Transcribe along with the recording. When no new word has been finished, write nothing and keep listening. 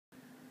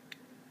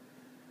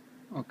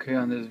Okay,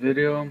 on this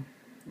video,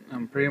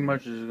 I'm pretty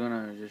much just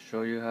gonna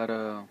show you how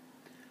to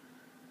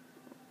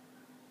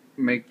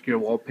make your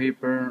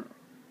wallpaper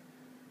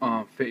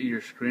fit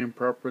your screen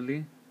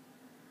properly.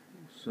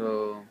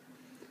 So,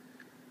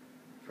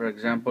 for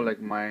example,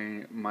 like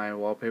my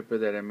wallpaper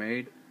that I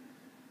made,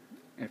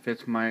 it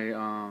fits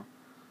my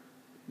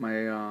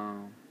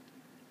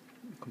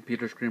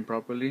computer screen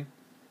properly.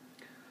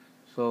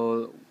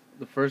 So,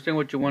 the first thing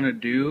what you want to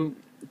do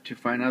to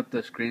find out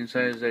the screen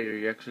size that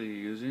you're actually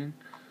using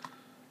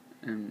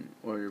and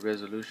or your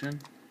resolution.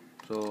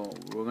 So,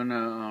 we're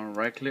gonna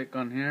right click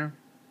on here.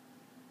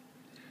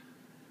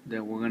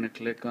 Then we're going to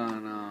click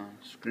on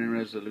screen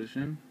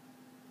resolution.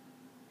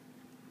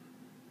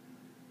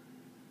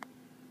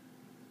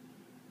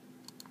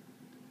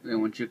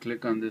 Then once you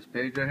click on this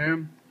page right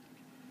here,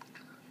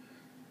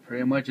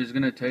 pretty much it's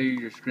going to tell you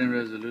your screen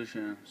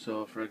resolution.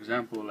 So for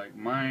example, like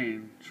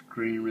mine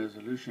screen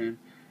resolution,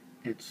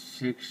 it's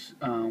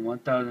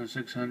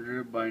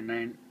 1600 by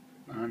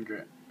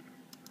 900,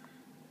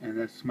 and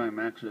that's my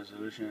max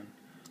resolution.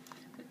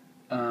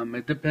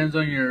 It depends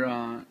on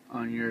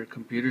your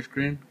computer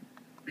screen.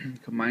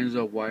 Mine's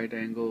a wide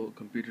angle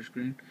computer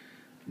screen.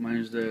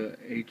 Mine's the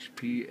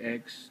HP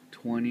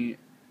X20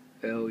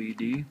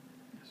 LED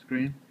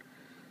screen.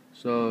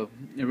 So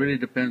it really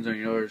depends on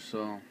yours.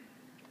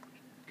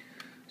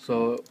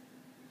 So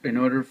in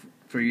order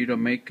for you to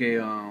make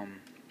a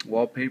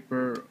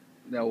wallpaper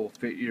that will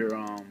fit your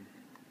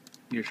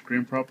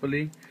screen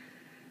properly,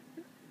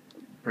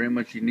 pretty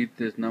much you need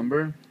this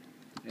number,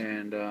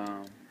 and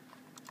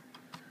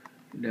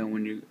then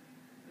when you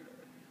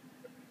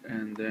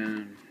and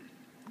then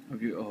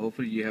if you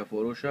hopefully you have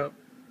Photoshop.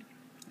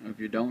 If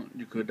you don't,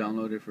 you could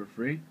download it for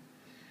free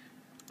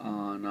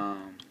on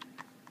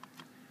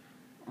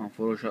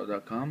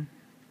Photoshop.com,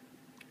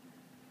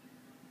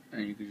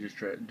 and you could just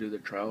do the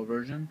trial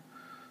version.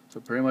 So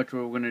pretty much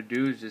what we're going to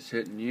do is just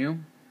hit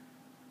new,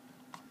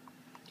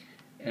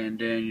 and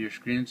then your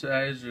screen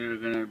size are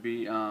going to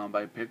be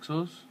by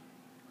pixels.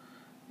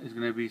 It's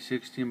going to be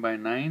 16 by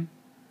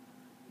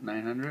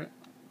 900.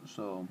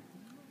 So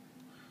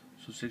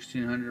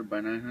 1600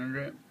 by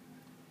 900,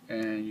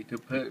 and you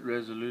could put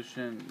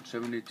resolution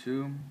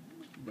 72,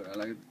 but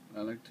I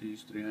like to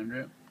use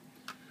 300,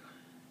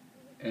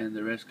 and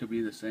the rest could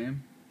be the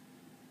same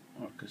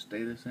or could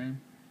stay the same.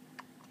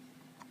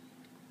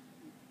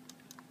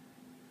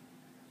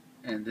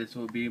 And this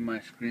will be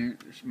my screen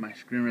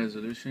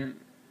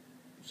resolution.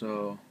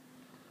 So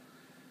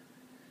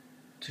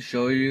to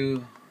show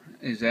you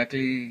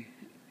exactly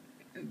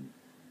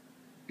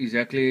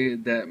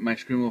that my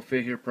screen will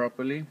fit here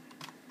properly,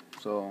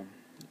 so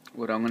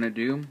what I'm gonna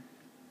do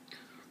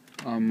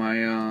on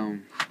my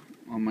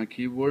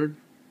keyboard.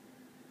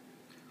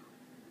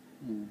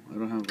 Oh, I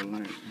don't have a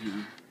light here.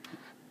 Here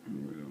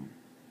we go.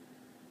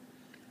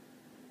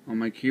 On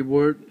my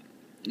keyboard,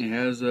 it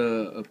has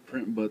a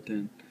print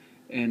button,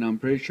 and I'm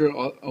pretty sure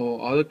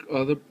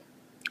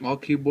all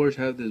keyboards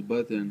have this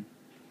button.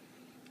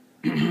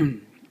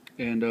 And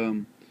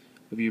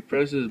if you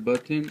press this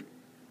button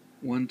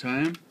one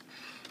time,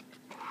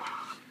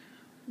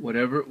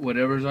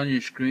 whatever's on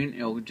your screen,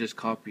 it'll just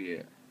copy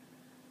it.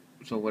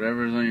 So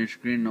whatever's on your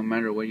screen, no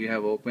matter what you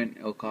have open,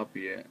 it'll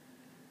copy it.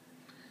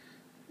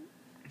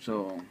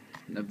 So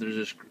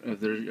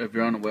if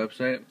you're on a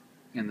website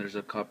and there's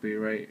a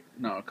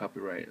not a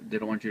copyright, they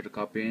don't want you to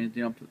copy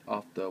anything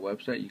off the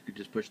website, you could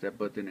just push that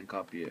button and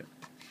copy it,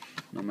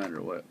 no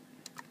matter what.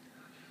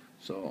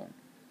 So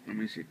let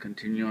me see,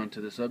 continue on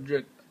to the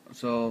subject.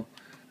 So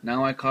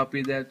now I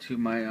copied that to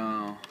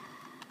my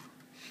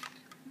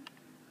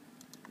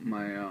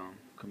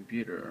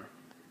computer.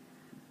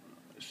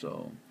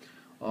 So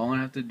all I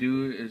have to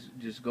do is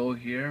just go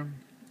here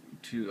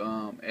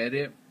to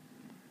edit.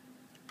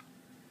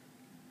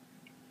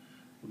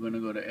 We're gonna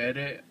go to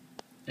edit,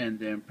 and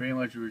then pretty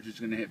much we're just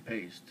gonna hit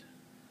paste.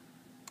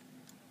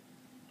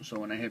 So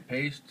when I hit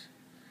paste,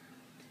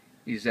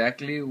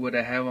 exactly what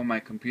I have on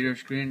my computer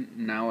screen,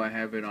 now I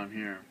have it on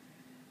here,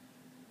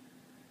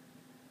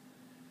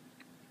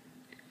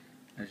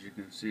 as you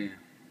can see,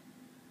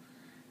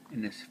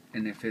 and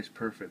it fits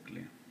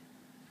perfectly.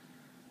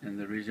 And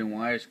the reason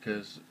why is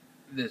because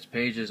this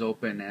page is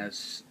open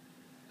as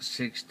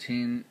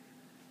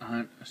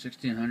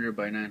 1600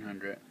 by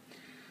 900.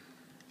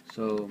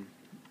 So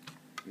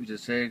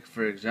just say,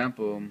 for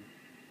example,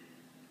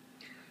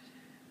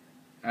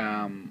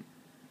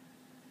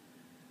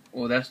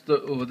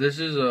 this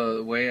is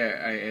a way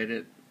I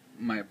edit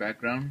my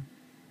background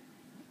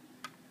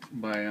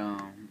by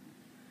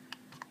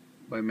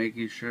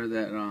making sure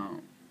that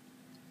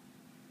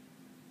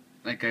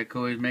like I could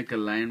always make a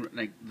line,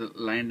 like the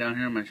line down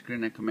here on my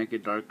screen, I can make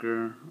it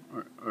darker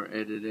or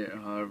edit it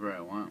however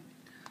I want.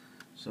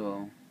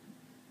 So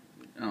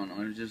I don't know,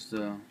 it's just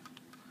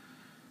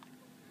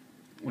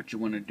what you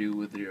want to do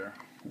with your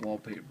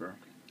wallpaper.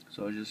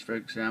 So just for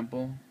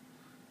example,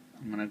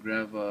 I'm gonna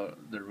grab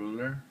the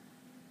ruler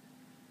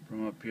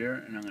from up here,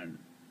 and I'm gonna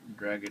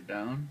drag it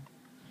down,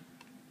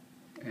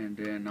 and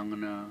then I'm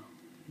gonna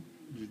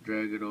just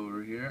drag it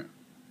over here.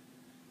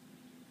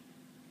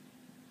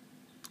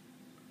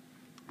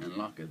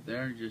 unlock it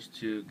there just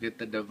to get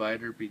the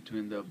divider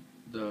between that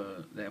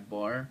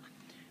bar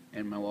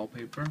and my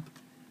wallpaper.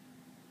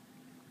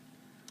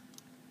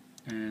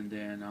 And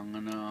then I'm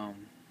gonna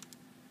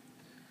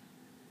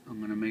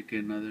make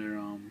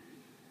another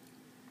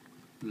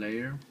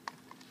layer.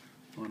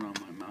 Hold on,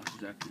 my mouse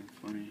is acting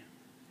funny.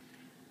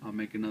 I'll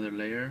make another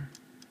layer,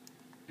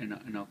 and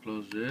I'll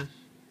close this.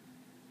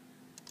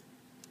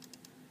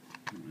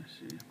 Let me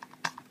see.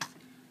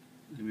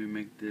 Let me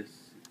make this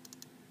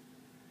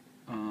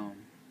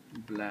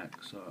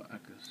black so I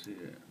can see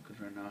it, because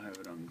right now I have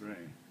it on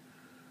gray.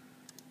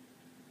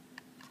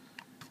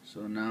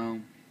 So now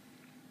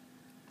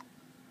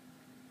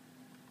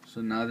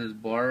this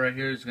bar right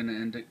here is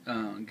gonna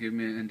give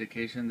me an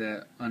indication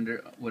that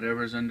under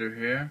whatever's under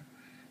here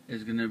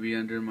is gonna be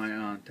under my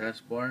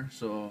taskbar.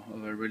 So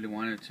if I really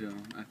wanted to,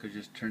 I could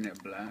just turn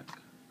it black.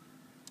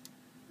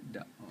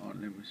 Oh, let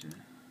me see.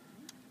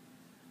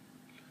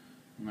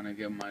 I'm gonna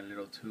get my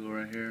little tool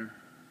right here,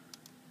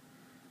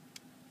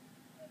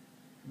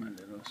 my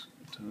little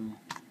tool,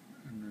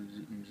 and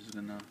I'm just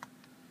gonna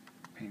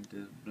paint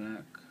this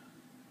black.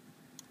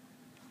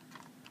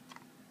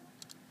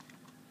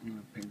 I'm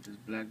gonna paint this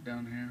black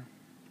down here.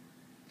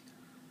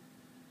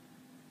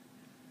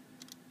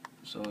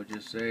 So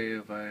just say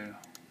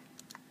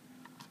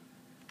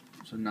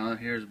so now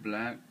here's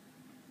black,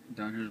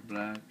 down here's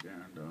black,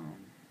 and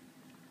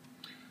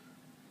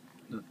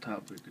the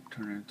top we could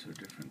turn into a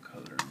different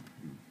color.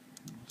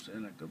 Say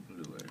like a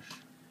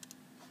bluish.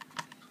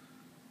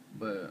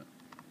 But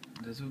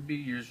this would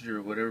be just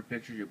your whatever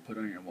picture you put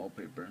on your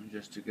wallpaper,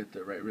 just to get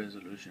the right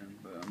resolution.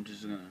 But I'm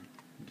just gonna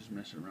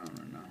mess around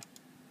right now.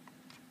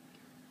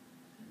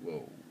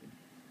 Whoa,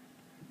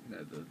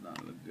 that does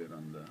not look good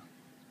on the.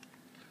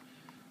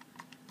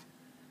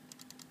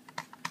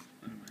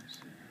 Let me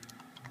see.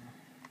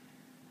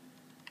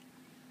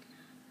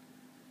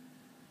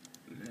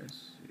 Let's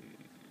see,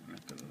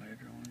 like a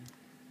lighter one.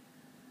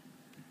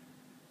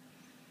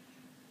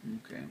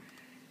 Okay.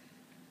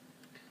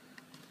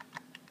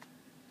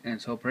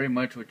 And so pretty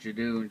much what you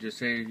do, just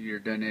say you're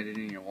done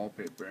editing your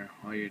wallpaper.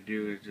 All you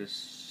do is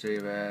just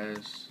save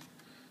as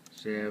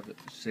a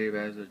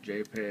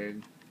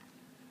JPEG.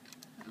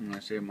 I'm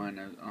gonna save mine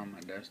as on my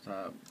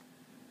desktop.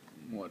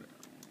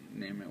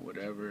 Name it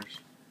whatever.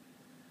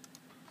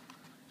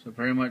 So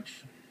pretty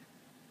much.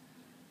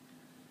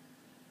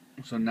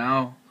 So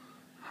now,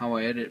 how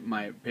I edit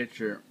my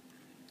picture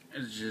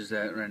is just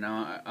that right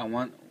now I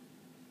want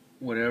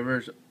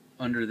whatever's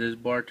under this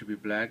bar to be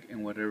black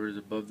and whatever's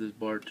above this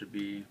bar to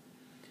be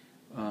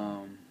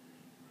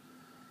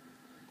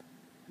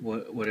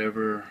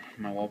whatever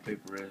my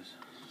wallpaper is.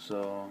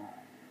 So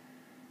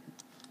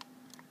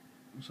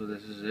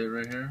this is it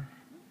right here.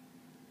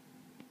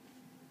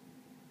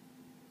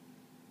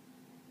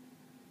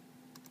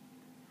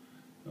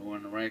 So we're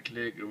gonna right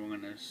click and we're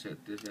gonna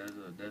set this as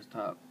a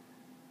desktop.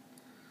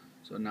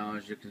 So now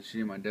as you can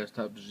see, my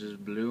desktop is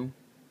just blue,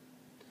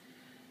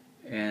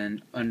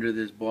 and under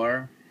this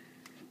bar,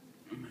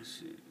 let me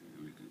see,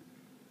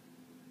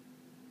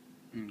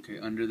 okay,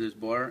 under this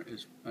bar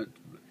is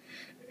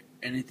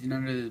anything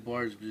under this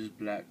bar is just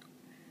black.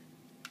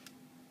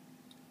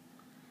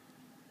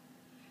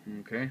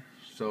 Okay,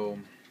 so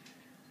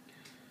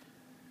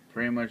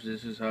pretty much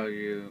this is how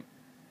you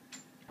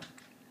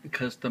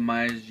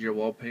customize your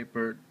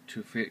wallpaper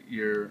to fit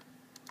your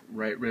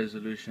right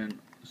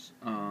resolution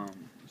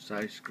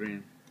size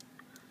screen.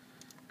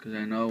 Because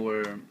I know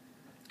where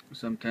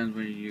sometimes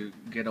when you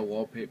get a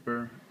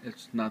wallpaper,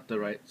 it's not the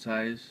right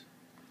size,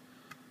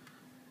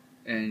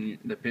 and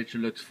the picture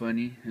looks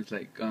funny. It's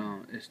like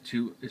it's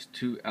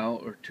too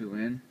out or too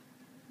in,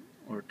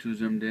 or too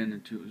zoomed in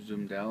and too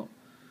zoomed out.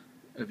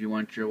 If you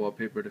want your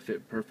wallpaper to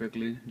fit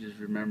perfectly, just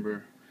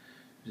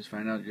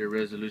find out your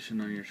resolution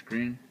on your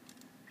screen,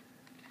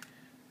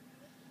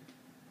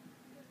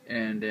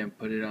 and then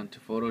put it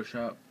onto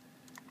Photoshop,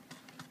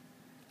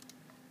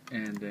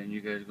 and then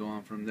you guys go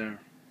on from there.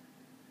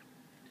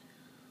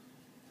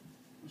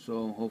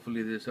 So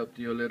hopefully this helped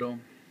you a little,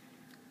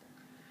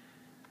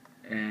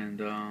 and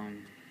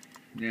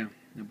yeah,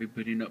 I'll be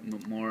putting up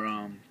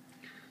more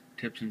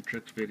tips and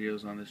tricks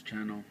videos on this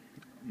channel,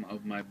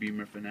 of my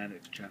Beamer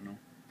Fanatics channel.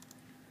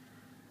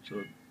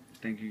 So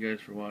thank you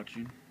guys for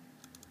watching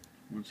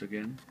once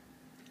again.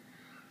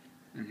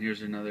 And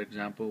here's another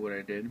example of what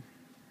I did.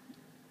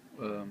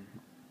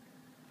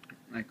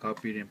 I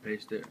copied and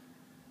pasted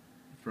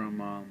from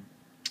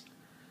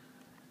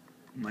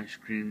my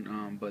screen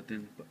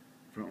button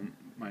from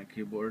my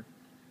keyboard.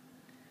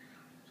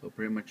 So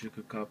pretty much you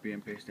could copy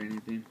and paste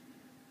anything.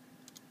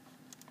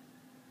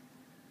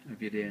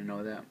 If you didn't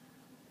know that,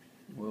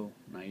 well,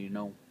 now you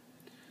know.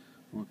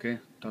 Okay,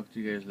 talk to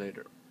you guys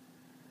later.